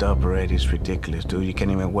locked up already. It's ridiculous, dude. You can't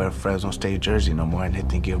even wear a Fresno State jersey no more and they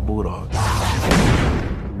think you're a Bulldog.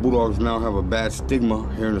 Bulldogs now have a bad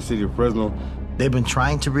stigma here in the city of Fresno. They've been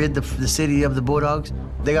trying to rid the city of the Bulldogs.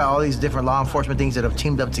 They got all these different law enforcement things that have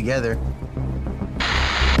teamed up together.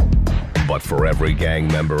 But for every gang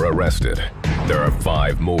member arrested, there are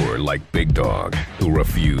 5 more like Big Dog who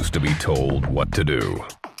refuse to be told what to do.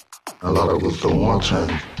 A lot of us don't want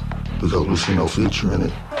change because we see no future in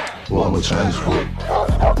it. We want to change for it.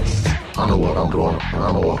 I know what I'm doing.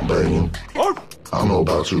 I know what I'm begging. I know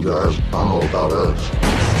about you guys. I know about us.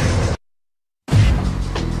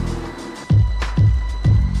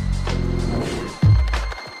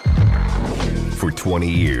 For 20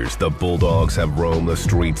 years, the Bulldogs have roamed the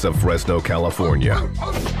streets of Fresno, California,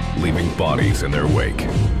 leaving bodies in their wake. A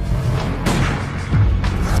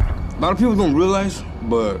lot of people don't realize,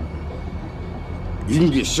 but you can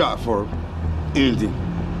get shot for anything.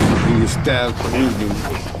 You can get stabbed for anything.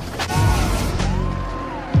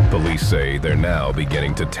 Police say they're now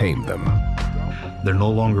beginning to tame them. They're no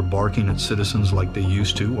longer barking at citizens like they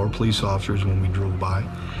used to, or police officers when we drove by,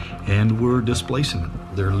 and we're displacing them.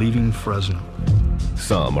 They're leaving Fresno.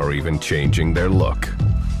 Some are even changing their look.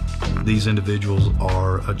 These individuals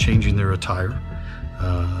are changing their attire.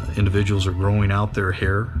 Individuals are growing out their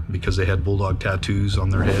hair because they had bulldog tattoos on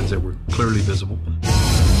their heads that were clearly visible.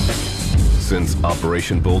 Since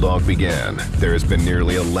Operation Bulldog began, there has been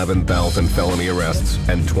nearly 11,000 felony arrests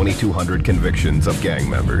and 2,200 convictions of gang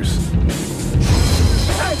members.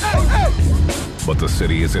 But the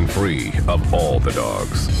city isn't free of all the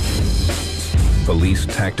dogs. Police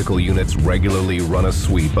tactical units regularly run a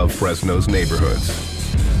sweep of Fresno's neighborhoods.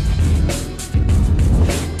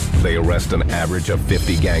 They arrest an average of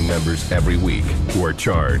 50 gang members every week who are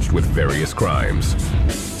charged with various crimes.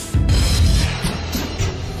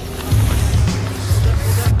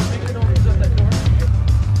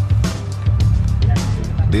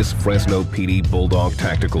 This Fresno PD Bulldog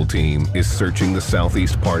tactical team is searching the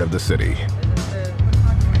southeast part of the city.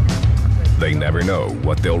 They never know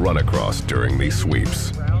what they'll run across during these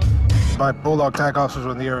sweeps. My Bulldog TAC officers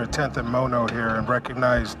were in the area 10th and Mono here and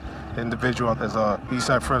recognized the individual as a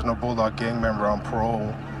Eastside Fresno Bulldog gang member on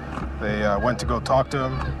parole. They went to go talk to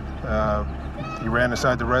him. He ran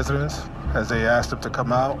inside the residence. As they asked him to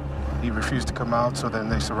come out, he refused to come out, so then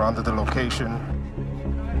they surrounded the location.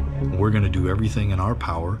 We're going to do everything in our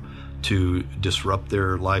power to disrupt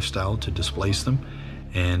their lifestyle, to displace them,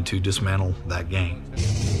 and to dismantle that gang.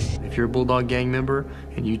 If you're a Bulldog gang member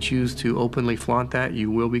and you choose to openly flaunt that, you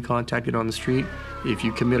will be contacted on the street. If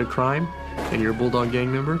you commit a crime and you're a Bulldog gang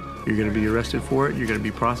member, you're going to be arrested for it, you're going to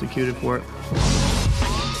be prosecuted for it.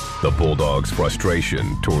 The Bulldogs'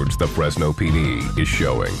 frustration towards the Fresno PD is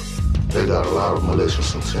showing. They got a lot of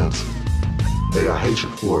malicious intent. They got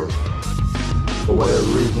hatred for it. For whatever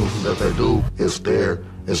reason that they do, it's there,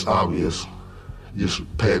 it's obvious. You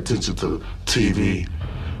should pay attention to TV.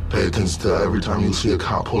 Pay attention to every time you see a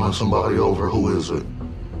cop pulling somebody over. Who is it?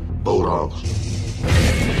 Bulldogs.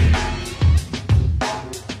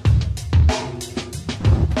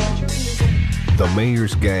 The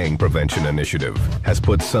mayor's gang prevention initiative has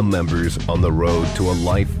put some members on the road to a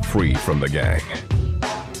life free from the gang.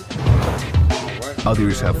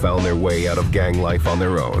 Others have found their way out of gang life on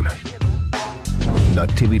their own.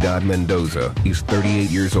 Natividad Mendoza is 38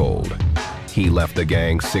 years old. He left the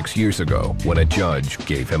gang 6 years ago when a judge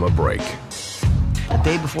gave him a break. The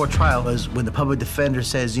day before trial is when the public defender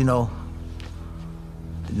says, the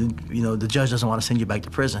judge doesn't want to send you back to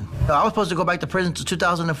prison. I was supposed to go back to prison to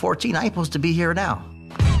 2014. I ain't supposed to be here now.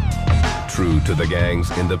 True to the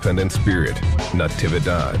gang's independent spirit,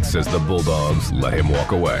 Natividad says the Bulldogs let him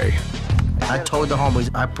walk away. I told the homeboys,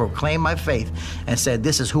 I proclaimed my faith and said,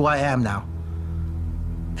 this is who I am now.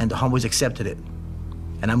 And the homeboys accepted it.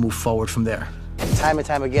 And I moved forward from there. Time and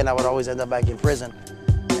time again, I would always end up back in prison.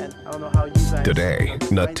 And I don't know how you guys... Today,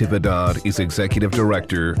 Natividad is executive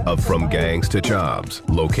director of From Gangs to Jobs,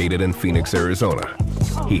 located in Phoenix, Arizona.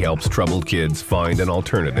 He helps troubled kids find an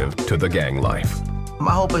alternative to the gang life.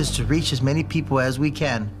 My hope is to reach as many people as we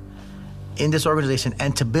can in this organization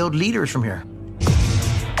and to build leaders from here.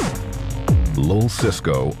 Lil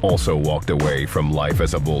Cisco also walked away from life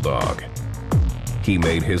as a Bulldog. He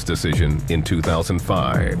made his decision in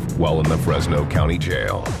 2005 while in the Fresno County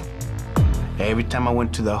Jail. Every time I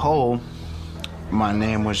went to the hole, my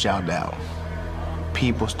name was yelled out.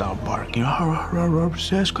 People started barking,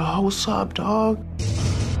 Cisco, what's up, dog?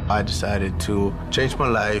 I decided to change my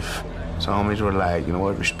life. So homies were like, you know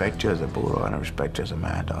what, respect you as a Bulldog and I respect you as a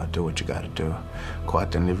mad dog. Do what you gotta do. Go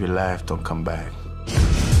out there and live your life, don't come back.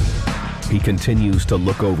 He continues to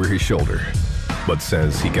look over his shoulder, but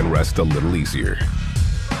says he can rest a little easier.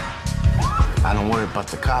 I don't worry about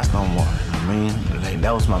the cost no more, you know what I mean? Like,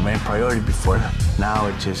 that was my main priority before. Now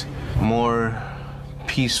it's just more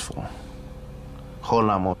peaceful. Whole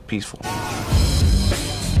lot more peaceful.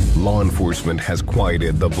 Law enforcement has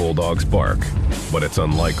quieted the Bulldog's bark, but it's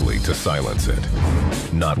unlikely to silence it.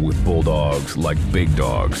 Not with Bulldogs like Big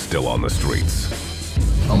Dog still on the streets.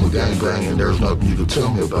 I'm a gangbang and there's nothing you can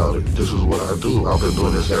tell me about it. This is what I do. I've been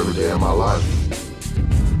doing this every day of my life.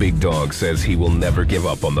 Big Dog says he will never give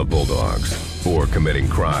up on the Bulldogs or committing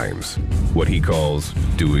crimes, what he calls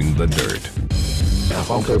doing the dirt. If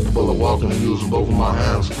I'm capable of walking and using both of my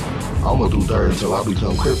hands, I'm gonna do dirt until I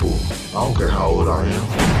become crippled. I don't care how old I am.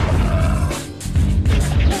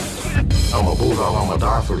 Bulldog, I'ma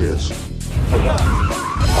die for this.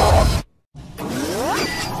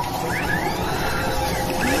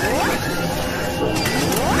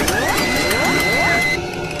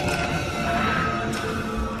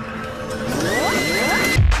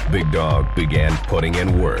 Big Dog began putting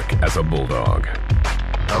in work as a bulldog.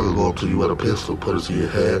 I would go up to you with a pistol, put it to your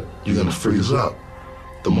head, you're gonna freeze up.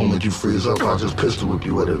 The moment you freeze up, I'll just pistol whip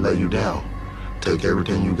you with it, lay you down. Take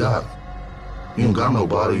everything you got. You ain't got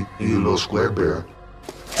nobody, you a little square bear.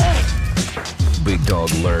 Big Dog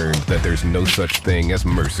learned that there's no such thing as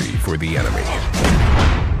mercy for the enemy.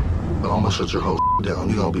 I'm gonna shut your whole down,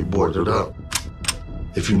 you're gonna be boarded up.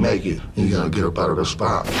 If you make it, you're gonna get up out of the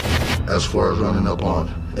spot. As far as running up on,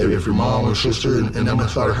 if your mom or sister and them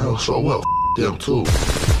inside the house, so well, them too.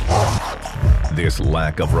 This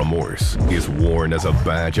lack of remorse is worn as a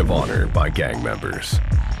badge of honor by gang members.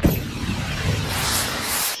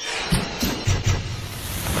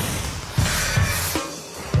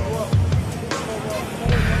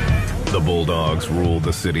 The Bulldogs rule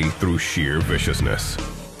the city through sheer viciousness.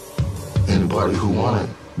 Anybody who want it,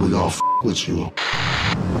 we gon' f with you.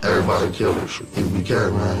 Everybody killers, if we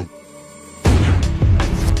care, man.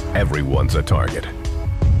 Everyone's a target.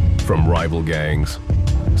 From rival gangs,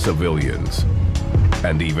 civilians,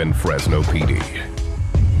 and even Fresno PD.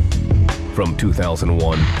 From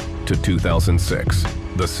 2001 to 2006,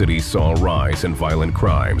 the city saw a rise in violent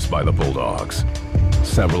crimes by the Bulldogs.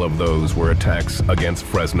 Several of those were attacks against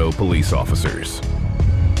Fresno police officers.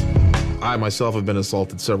 I myself have been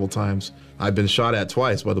assaulted several times. I've been shot at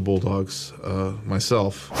twice by the Bulldogs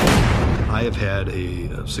myself. I have had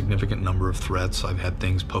a significant number of threats. I've had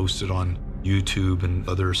things posted on YouTube and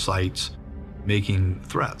other sites making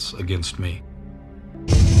threats against me.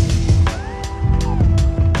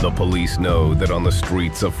 The police know that on the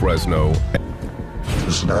streets of Fresno,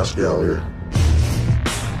 it's nasty out here.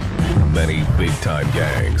 Many big-time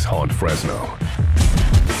gangs haunt Fresno.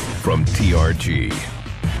 From TRG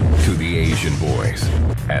to the Asian Boys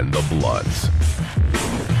and the Bloods.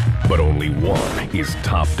 But only one is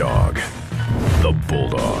top dog, the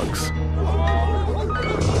Bulldogs.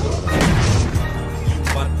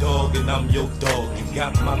 My dog and I'm your dog. You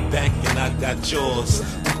got my back and I got yours.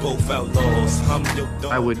 We both outlaws. I'm your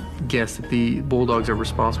dog. I would guess that the Bulldogs are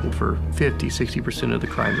responsible for 50–60% of the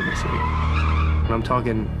crimes in the city. I'm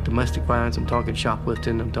talking domestic violence, I'm talking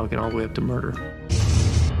shoplifting, I'm talking all the way up to murder.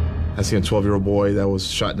 I see a 12-year-old boy that was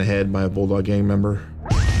shot in the head by a Bulldog gang member.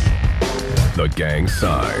 The gang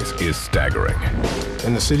size is staggering.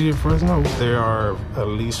 In the city of Fresno, there are at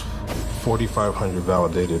least 4,500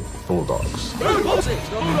 validated Bulldogs.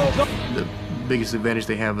 The biggest advantage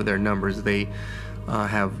they have of their numbers, they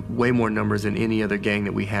have way more numbers than any other gang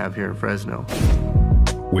that we have here in Fresno.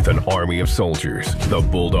 With an army of soldiers, the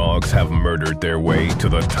Bulldogs have murdered their way to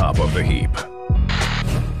the top of the heap.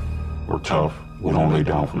 We're tough. We don't lay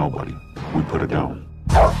down for nobody. We put it down.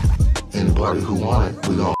 Anybody who want it,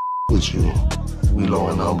 we gon' with you. We low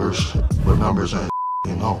in numbers, but numbers ain't,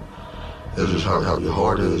 you know. It's just how your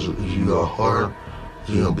heart is. If you got heart,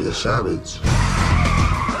 you're gonna be a savage.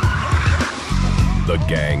 The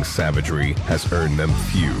gang savagery has earned them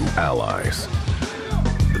few allies.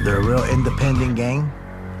 They're a real independent gang.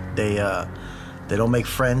 They don't make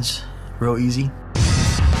friends real easy.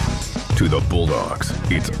 To the Bulldogs,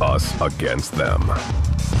 it's us against them.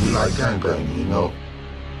 We like gangbanging, you know.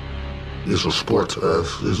 It's a sport to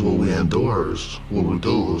us. This is what we endure. It's what we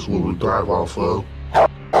do. It's what we thrive off of.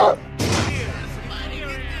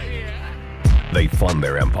 They fund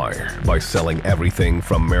their empire by selling everything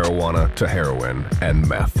from marijuana to heroin and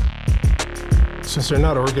meth. Since they're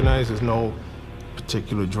not organized, there's no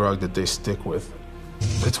particular drug that they stick with.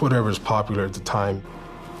 It's whatever's popular at the time.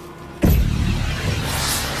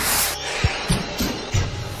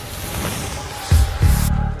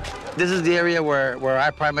 This is the area where I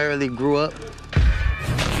primarily grew up.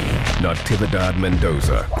 Natividad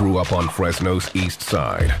Mendoza grew up on Fresno's east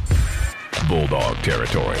side, Bulldog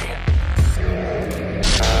territory.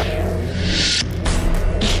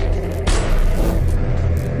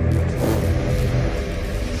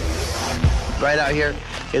 Right out here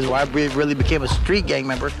is where I really became a street gang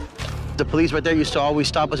member. The police right there used to always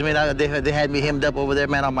stop us. I mean, they had me hemmed up over there,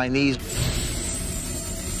 man, on my knees.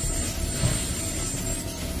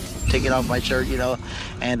 Taking off my shirt, you know,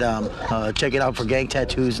 and checking out for gang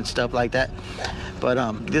tattoos and stuff like that. But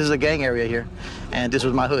this is a gang area here, and this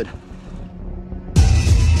was my hood.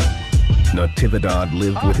 Natividad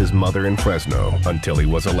lived with his mother in Fresno until he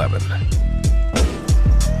was 11.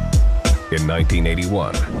 In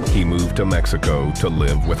 1981, he moved to Mexico to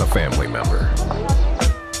live with a family member.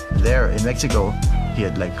 There in Mexico, he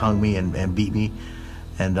had like hung me and beat me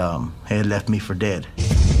and he had left me for dead.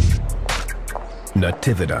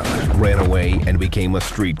 Natividad ran away and became a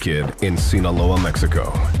street kid in Sinaloa,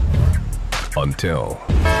 Mexico. Until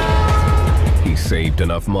he saved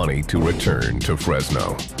enough money to return to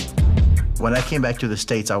Fresno. When I came back to the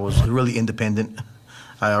States, I was really independent.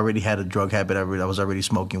 I already had a drug habit. I was already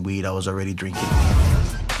smoking weed. I was already drinking.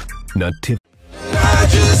 Natividad. I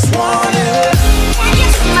just want it. Can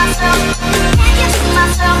you see myself? Can you see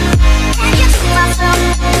myself? Can you see myself?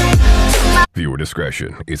 Viewer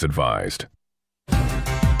discretion is advised.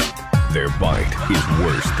 Their bite is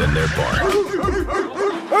worse than their bark.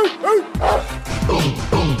 Boom,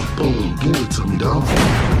 boom, boom. Give it to me, dog.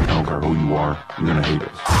 I don't care who you are, you're gonna hate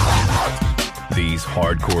us. These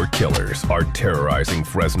hardcore killers are terrorizing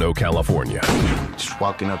Fresno, California. Just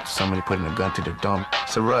walking up to somebody putting a gun to their thumb.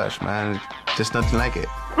 It's a rush, man. Just nothing like it.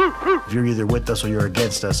 You're either with us or you're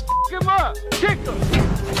against us. Give up! Kick them!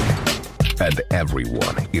 And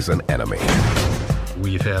everyone is an enemy.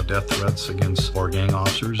 We've had death threats against our gang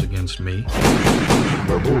officers, against me.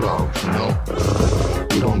 We're Bulldogs, you know?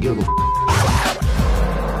 We don't give a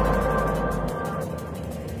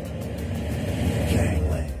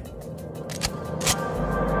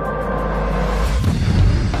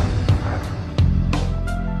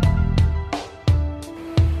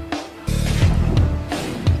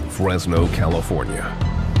Fresno, California.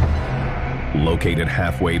 Located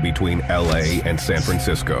halfway between LA and San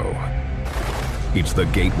Francisco. It's the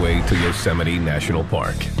gateway to Yosemite National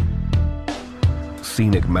Park.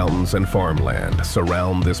 Scenic mountains and farmland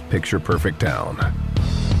surround this picture-perfect town.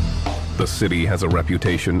 The city has a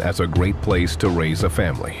reputation as a great place to raise a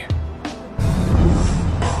family.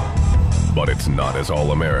 But it's not as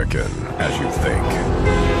all-American as you think.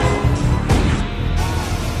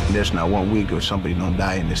 There's not 1 week where somebody don't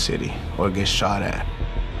die in the city or get shot at.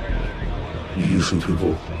 You see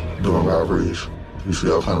people doing robberies. You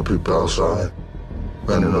see all kind of people outside,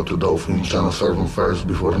 running up the door for you, trying to serve them first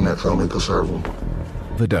before the next homie could serve them.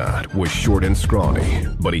 Vidad was short and scrawny,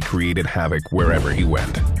 but he created havoc wherever he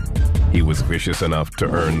went. He was vicious enough to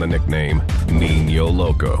earn the nickname Niño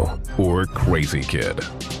Loco, or Crazy Kid.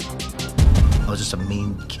 I was just a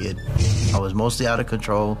mean kid. I was mostly out of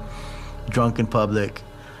control, drunk in public,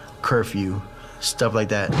 curfew, stuff like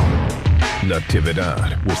that.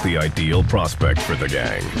 Natividad was the ideal prospect for the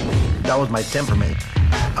gang. That was my temperament.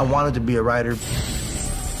 I wanted to be a writer.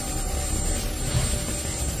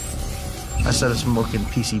 I started smoking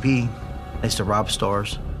PCP. I used to rob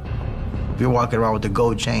stores. If you're walking around with the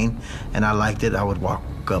gold chain and I liked it, I would walk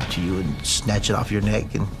up to you and snatch it off your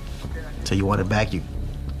neck, and until you want it back, you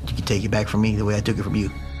can take it back from me the way I took it from you.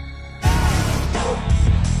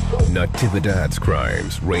 Natividad's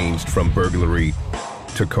crimes ranged from burglary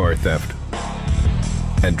to car theft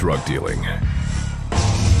and drug dealing.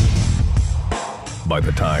 By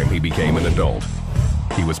the time he became an adult,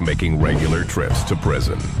 he was making regular trips to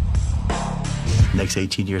prison. Next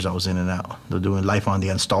 18 years I was in and out. They're doing life on the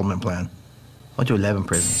installment plan. Went to 11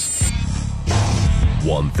 prisons.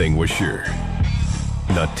 One thing was sure.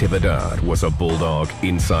 Natividad was a bulldog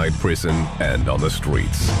inside prison and on the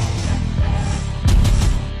streets.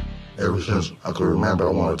 Ever since I could remember,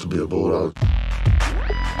 I wanted to be a bulldog.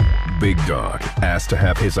 Big Dog asked to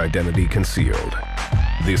have his identity concealed.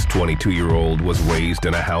 This 22-year-old was raised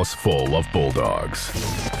in a house full of bulldogs.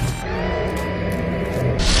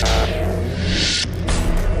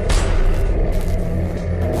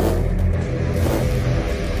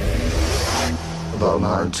 About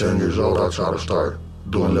 9, 10 years old, I tried to start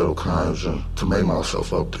doing little crimes and to make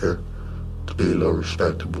myself up there, to be a little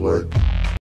respected boy.